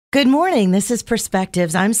Good morning. This is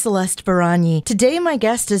Perspectives. I'm Celeste Baragni. Today, my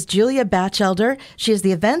guest is Julia Batchelder. She is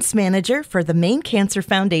the events manager for the Maine Cancer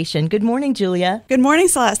Foundation. Good morning, Julia. Good morning,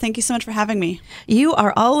 Celeste. Thank you so much for having me. You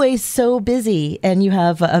are always so busy, and you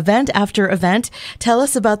have event after event. Tell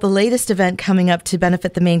us about the latest event coming up to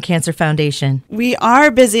benefit the Maine Cancer Foundation. We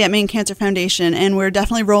are busy at Maine Cancer Foundation, and we're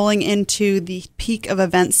definitely rolling into the peak of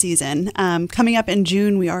event season. Coming up in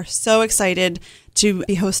June, we are so excited to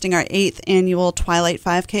be hosting our 8th annual Twilight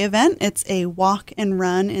 5K event. It's a walk and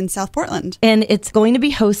run in South Portland. And it's going to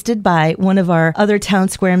be hosted by one of our other Town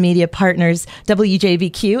Square media partners,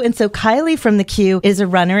 WJBQ. And so Kylie from the Q is a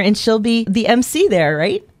runner, and she'll be the MC there,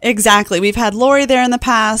 right? Exactly. We've had Lori there in the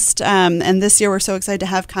past, and this year we're so excited to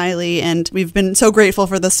have Kylie, and we've been so grateful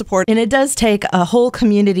for the support. And it does take a whole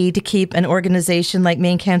community to keep an organization like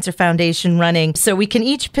Maine Cancer Foundation running. So we can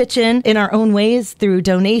each pitch in our own ways through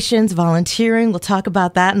donations, volunteering. We'll talk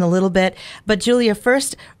about that in a little bit. But Julia,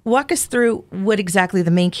 first, walk us through what exactly the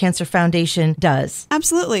Maine Cancer Foundation does.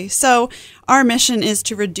 Absolutely. So our mission is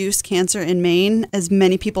to reduce cancer in Maine. As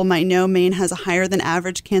many people might know, Maine has a higher than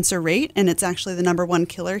average cancer rate, and it's actually the #1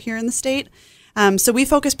 killer here in the state. So we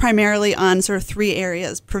focus primarily on sort of 3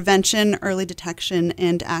 areas: prevention, early detection,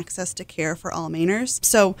 and access to care for all Mainers.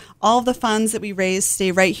 So all of the funds that we raise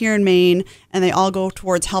stay right here in Maine, and they all go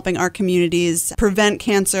towards helping our communities prevent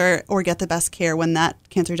cancer or get the best care when that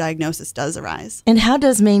cancer diagnosis does arise. And how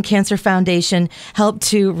does Maine Cancer Foundation help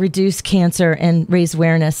to reduce cancer and raise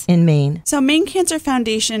awareness in Maine? So Maine Cancer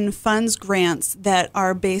Foundation funds grants that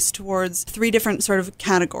are based towards 3 different sort of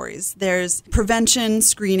categories. There's prevention,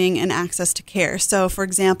 screening, and access to care. So, for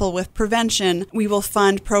example, with prevention, we will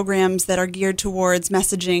fund programs that are geared towards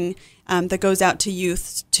messaging that goes out to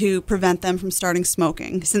youth to prevent them from starting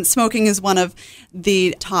smoking, since smoking is one of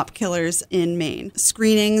the top killers in Maine.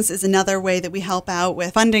 Screenings is another way that we help out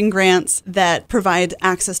with funding grants that provide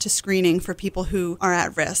access to screening for people who are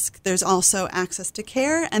at risk. There's also access to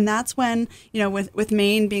care, and that's when, with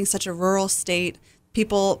Maine being such a rural state,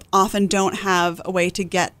 people often don't have a way to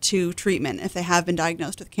get to treatment if they have been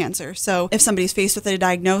diagnosed with cancer. So if somebody's faced with a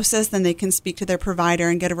diagnosis, then they can speak to their provider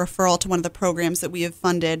and get a referral to one of the programs that we have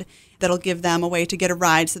funded that'll give them a way to get a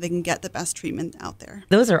ride so they can get the best treatment out there.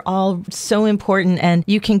 Those are all so important, and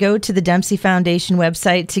you can go to the Dempsey Foundation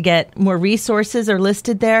website to get more resources are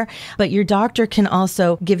listed there, but your doctor can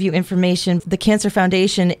also give you information. The Cancer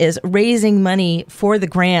Foundation is raising money for the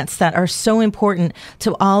grants that are so important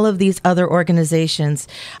to all of these other organizations.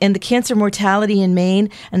 And the cancer mortality in Maine,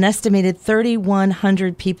 an estimated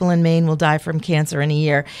 3,100 people in Maine will die from cancer in a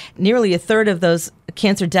year. Nearly a third of those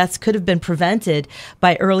cancer deaths could have been prevented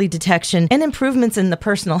by early detection and improvements in the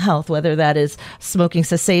personal health, whether that is smoking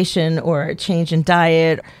cessation or a change in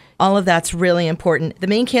diet. All of that's really important. The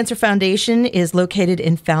Maine Cancer Foundation is located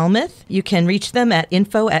in Falmouth. You can reach them at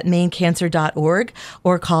info@mainecancer.org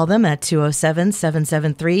or call them at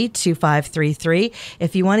 207-773-2533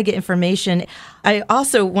 if you want to get information. I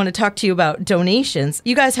also want to talk to you about donations.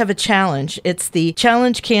 You guys have a challenge. It's the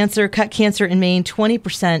Challenge Cancer, Cut Cancer in Maine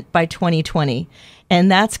 20% by 2020. And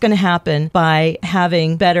that's going to happen by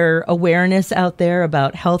having better awareness out there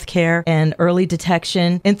about healthcare and early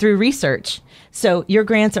detection and through research. So your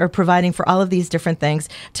grants are providing for all of these different things.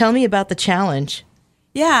 Tell me about the challenge.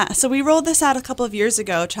 Yeah, so we rolled this out a couple of years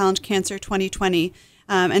ago, Challenge Cancer 2020.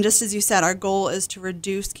 And just as you said, our goal is to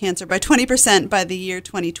reduce cancer by 20% by the year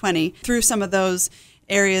 2020 through some of those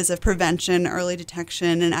areas of prevention, early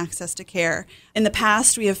detection, and access to care. In the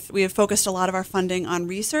past, we have focused a lot of our funding on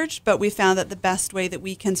research, but we found that the best way that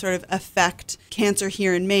we can sort of affect cancer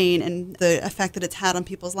here in Maine and the effect that it's had on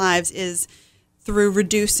people's lives is through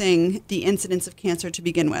reducing the incidence of cancer to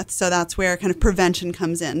begin with. So that's where kind of prevention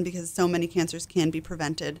comes in, because so many cancers can be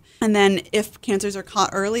prevented. And then if cancers are caught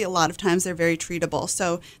early, a lot of times they're very treatable.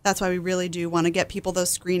 So that's why we really do want to get people those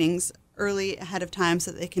screenings early ahead of time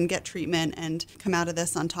so that they can get treatment and come out of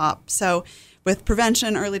this on top. So with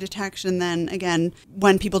prevention, early detection, then again,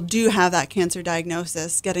 when people do have that cancer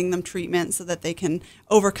diagnosis, getting them treatment so that they can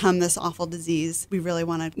overcome this awful disease. We really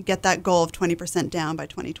want to get that goal of 20% down by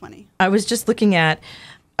 2020. I was just looking at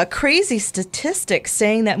a crazy statistic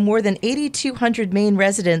saying that more than 8,200 Maine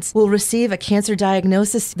residents will receive a cancer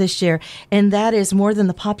diagnosis this year, and that is more than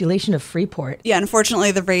the population of Freeport. Yeah,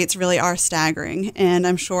 unfortunately, the rates really are staggering, and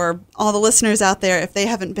I'm sure all the listeners out there, if they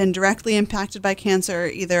haven't been directly impacted by cancer,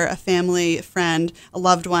 either a family, a friend, a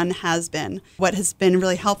loved one has been. What has been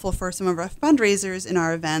really helpful for some of our fundraisers in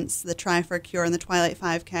our events, the Try for a Cure and the Twilight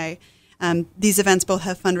 5K, these events both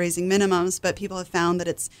have fundraising minimums, but people have found that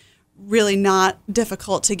it's really not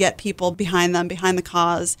difficult to get people behind the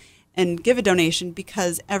cause. and give a donation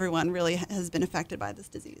because everyone really has been affected by this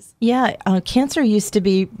disease. Yeah, cancer used to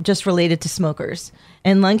be just related to smokers,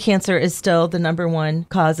 and lung cancer is still the number one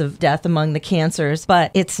cause of death among the cancers, but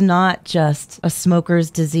it's not just a smoker's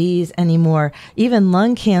disease anymore. Even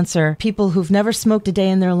lung cancer, people who've never smoked a day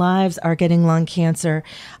in their lives are getting lung cancer.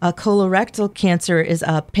 Colorectal cancer is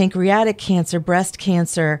up, pancreatic cancer, breast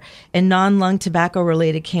cancer, and non-lung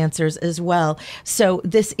tobacco-related cancers as well. So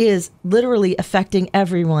this is literally affecting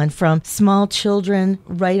everyone from small children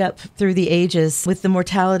right up through the ages. With the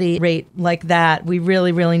mortality rate like that, we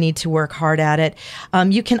really, really need to work hard at it.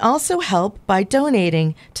 You can also help by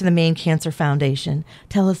donating to the Maine Cancer Foundation.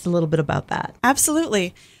 Tell us a little bit about that.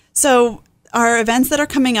 Absolutely. So our events that are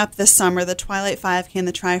coming up this summer, the Twilight 5K and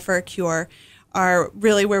the Try for a Cure, are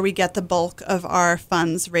really where we get the bulk of our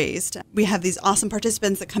funds raised. We have these awesome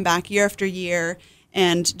participants that come back year after year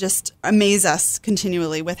and just amaze us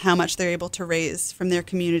continually with how much they're able to raise from their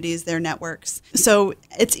communities, their networks. So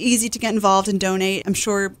it's easy to get involved and donate. I'm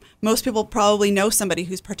sure most people probably know somebody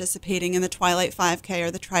who's participating in the Twilight 5K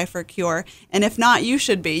or the Try for a Cure. And if not, you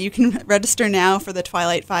should be. You can register now for the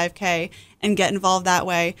Twilight 5K and get involved that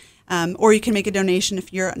way. Or you can make a donation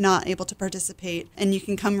if you're not able to participate. And you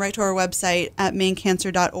can come right to our website at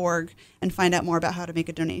mainecancer.org and find out more about how to make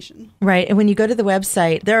a donation. Right. And when you go to the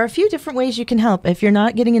website, there are a few different ways you can help. If you're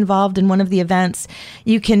not getting involved in one of the events,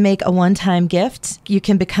 you can make a one-time gift. You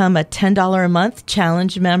can become a $10 a month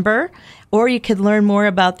challenge member, or you could learn more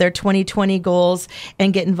about their 2020 goals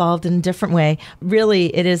and get involved in a different way.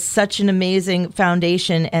 Really, it is such an amazing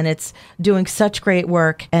foundation, and it's doing such great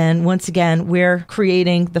work. And once again, we're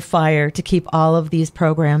creating the fire to keep all of these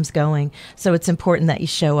programs going. So it's important that you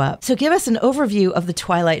show up. So give us an overview of the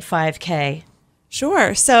Twilight 5K.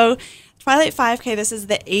 Sure. So Twilight 5K, this is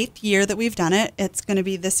the 8th year that we've done it. It's going to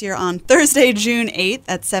be this year on Thursday, June 8th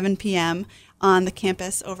at 7 p.m. on the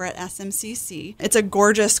campus over at SMCC. It's a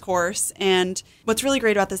gorgeous course, and what's really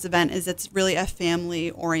great about this event is it's really a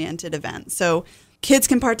family-oriented event. So kids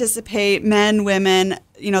can participate, men, women.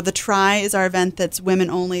 You know, the Try is our event that's women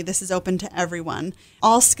only. This is open to everyone.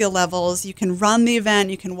 All skill levels. You can run the event,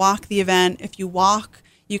 you can walk the event. If you walk,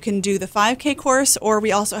 you can do the 5K course, or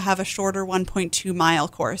we also have a shorter 1.2 mile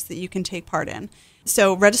course that you can take part in.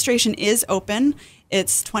 So registration is open.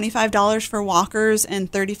 It's $25 for walkers and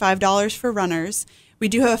 $35 for runners. We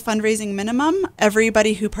do have a fundraising minimum.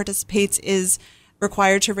 Everybody who participates is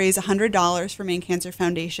required to raise $100 for Maine Cancer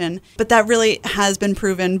Foundation, but that really has been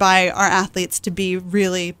proven by our athletes to be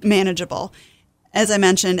really manageable. As I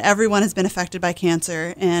mentioned, everyone has been affected by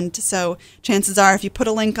cancer, and so chances are if you put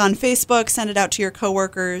a link on Facebook, send it out to your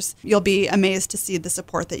coworkers, you'll be amazed to see the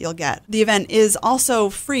support that you'll get. The event is also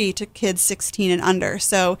free to kids 16 and under,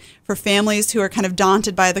 so for families who are kind of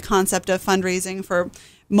daunted by the concept of fundraising for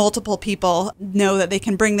multiple people, know that they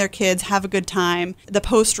can bring their kids, have a good time. The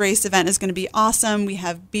post-race event is going to be awesome. We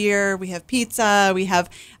have beer, we have pizza, we have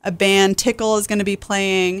a band, Tickle is going to be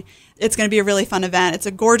playing. It's going to be a really fun event. It's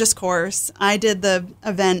a gorgeous course. I did the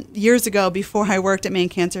event years ago before I worked at Maine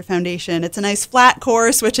Cancer Foundation. It's a nice flat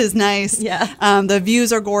course, which is nice. Yeah. The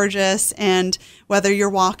views are gorgeous, and whether you're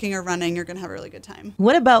walking or running, you're going to have a really good time.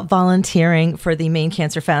 What about volunteering for the Maine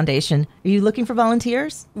Cancer Foundation? Are you looking for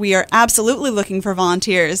volunteers? We are absolutely looking for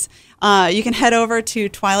volunteers. You can head over to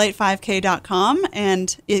twilight5k.com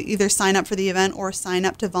and either sign up for the event or sign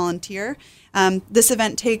up to volunteer. This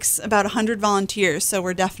event takes about 100 volunteers, so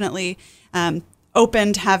we're definitely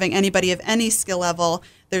open to having anybody of any skill level.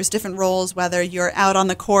 There's different roles, whether you're out on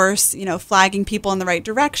the course, you know, flagging people in the right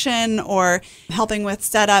direction or helping with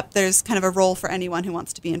setup. There's kind of a role for anyone who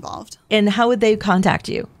wants to be involved. And how would they contact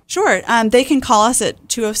you? Sure. They can call us at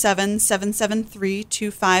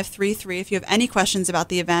 207-773-2533. If you have any questions about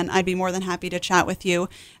the event, I'd be more than happy to chat with you.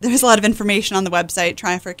 There's a lot of information on the website,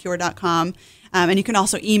 tryforacure.com. And you can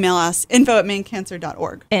also email us,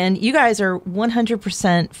 info@mainecancer.org. And you guys are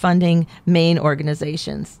 100% funding Maine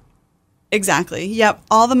organizations. Exactly. Yep.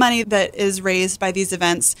 All the money that is raised by these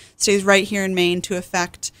events stays right here in Maine to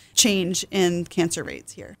affect change in cancer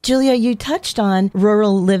rates here. Julia, you touched on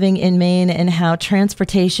rural living in Maine and how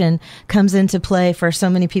transportation comes into play for so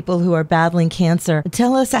many people who are battling cancer.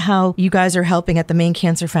 Tell us how you guys are helping at the Maine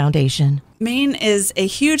Cancer Foundation. Maine is a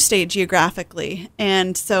huge state geographically,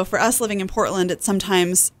 and so for us living in Portland, it's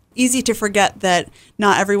sometimes easy to forget that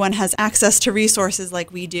not everyone has access to resources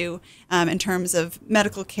like we do in terms of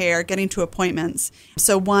medical care, getting to appointments.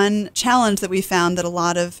 So one challenge that we found that a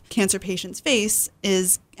lot of cancer patients face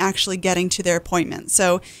is actually getting to their appointments.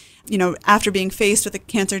 So, you know, after being faced with a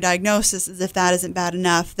cancer diagnosis, as if that isn't bad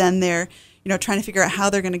enough, then they're trying to figure out how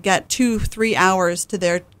they're going to get 2-3 hours to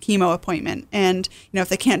their chemo appointment. And, if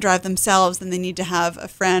they can't drive themselves, then they need to have a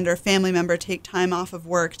friend or family member take time off of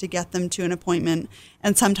work to get them to an appointment.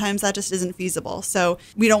 And sometimes that just isn't feasible. So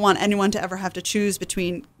we don't want anyone to ever have to choose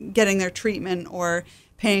between getting their treatment or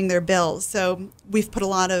paying their bills. So we've put a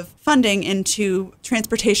lot of funding into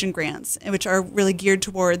transportation grants, which are really geared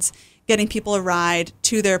towards getting people a ride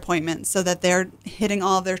to their appointments so that they're hitting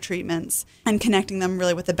all of their treatments and connecting them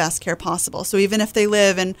really with the best care possible. So even if they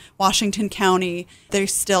live in Washington County, they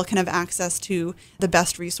still can have access to the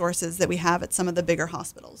best resources that we have at some of the bigger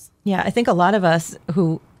hospitals. Yeah, I think a lot of us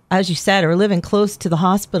who, as you said, are living close to the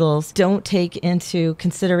hospitals don't take into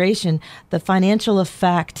consideration the financial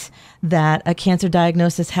effect that a cancer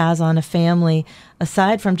diagnosis has on a family,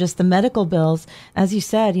 aside from just the medical bills. As you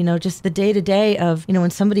said, just the day-to-day of, when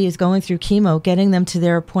somebody is going through chemo, getting them to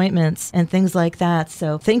their appointments and things like that.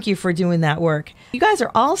 So thank you for doing that work. You guys are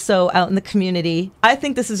also out in the community. I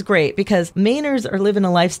think this is great because Mainers are living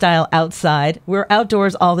a lifestyle outside. We're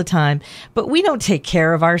outdoors all the time, but we don't take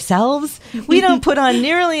care of ourselves. We don't put on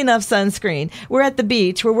nearly enough sunscreen. We're at the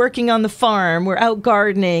beach, we're working on the farm, we're out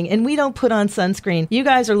gardening, and we don't put on sunscreen. You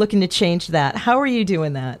guys are looking to change that. How are you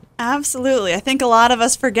doing that? Absolutely. I think a lot of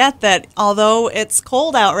us forget that although it's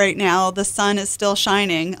cold out right now, the sun is still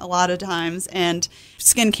shining a lot of times, and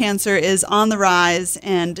skin cancer is on the rise,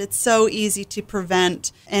 and it's so easy to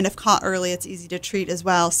prevent, and if caught early, it's easy to treat as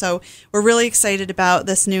well. So we're really excited about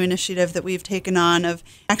this new initiative that we've taken on of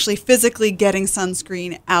actually physically getting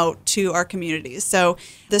sunscreen out to our communities. So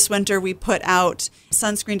this winter we put out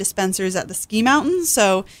sunscreen dispensers at the ski mountains.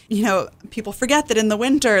 So, people forget that in the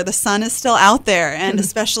winter the sun is still out there, and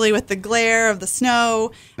especially with the glare of the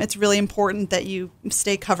snow, it's really important that you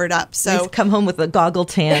stay covered up. So come home with a goggle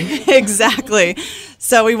tan. Exactly.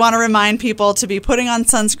 So we want to remind people to be putting on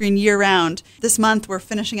sunscreen year-round. This month, we're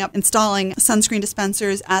finishing up installing sunscreen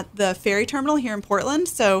dispensers at the ferry terminal here in Portland.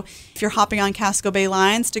 So if you're hopping on Casco Bay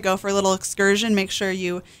lines to go for a little excursion, make sure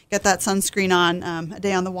you get that sunscreen on. A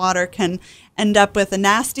day on the water can end up with a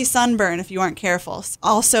nasty sunburn if you aren't careful.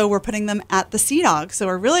 Also, we're putting them at the Sea Dog. So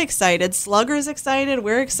we're really excited. Slugger's excited.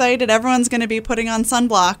 We're excited. Everyone's going to be putting on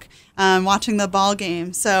sunblock. Watching the ball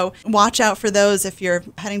game. So watch out for those if you're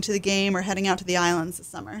heading to the game or heading out to the islands this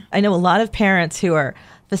summer. I know a lot of parents who are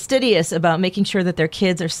fastidious about making sure that their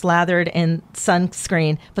kids are slathered in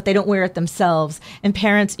sunscreen, but they don't wear it themselves. And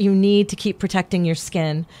parents, you need to keep protecting your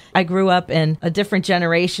skin. I grew up in a different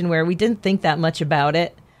generation where we didn't think that much about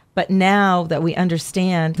it. But now that we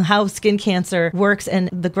understand how skin cancer works and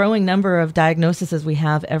the growing number of diagnoses we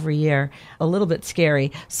have every year, a little bit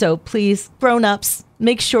scary. So please, grown-ups,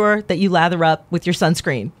 make sure that you lather up with your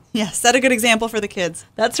sunscreen. Yes, set a good example for the kids.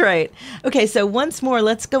 That's right. Okay, so once more,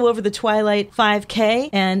 let's go over the Twilight 5K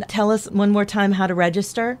and tell us one more time how to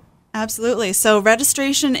register. Absolutely. So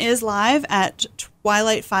registration is live at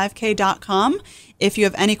twilight5k.com. If you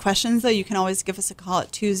have any questions, though, you can always give us a call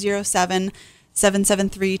at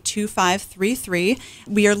 207-773-2533.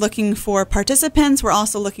 We are looking for participants. We're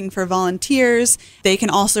also looking for volunteers. They can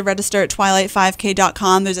also register at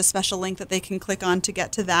twilight5k.com. There's a special link that they can click on to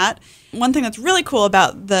get to that. One thing that's really cool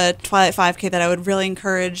about the Twilight 5K that I would really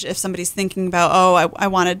encourage if somebody's thinking about, I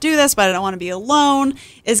want to do this, but I don't want to be alone,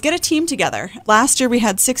 is get a team together. Last year we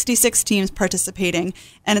had 66 teams participating,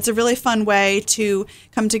 and it's a really fun way to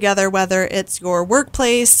come together, whether it's your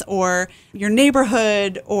workplace or your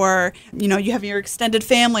neighborhood, or you have your extended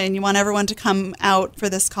family and you want everyone to come out for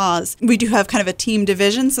this cause. We do have kind of a team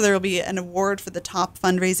division, so there will be an award for the top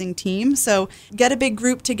fundraising team. So get a big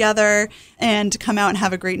group together and come out and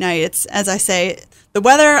have a great night. It's, as I say, the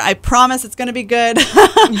weather, I promise it's going to be good.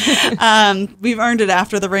 We've earned it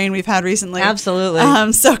after the rain we've had recently. Absolutely.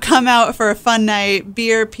 So come out for a fun night,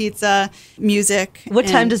 beer, pizza, music. What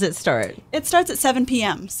time does it start? It starts at 7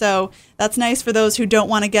 p.m. So that's nice for those who don't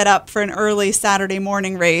want to get up for an early Saturday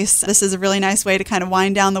morning race. This is a really nice way to kind of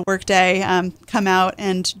wind down the workday. Come out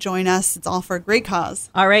and join us. It's all for a great cause.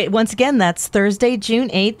 All right. Once again, that's Thursday, June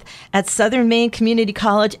 8th at Southern Maine Community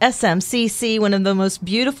College, SMCC, one of the most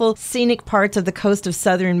beautiful scenic parts of the coast of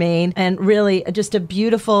Southern Maine, and really just a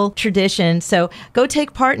beautiful tradition. So go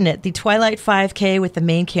take part in it, the Twilight 5K with the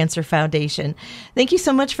Maine Cancer Foundation. Thank you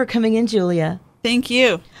so much for coming in, Julia. Thank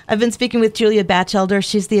you. I've been speaking with Julia Batchelder.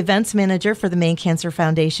 She's the events manager for the Maine Cancer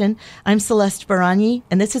Foundation. I'm Celeste Baragni,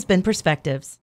 and this has been Perspectives.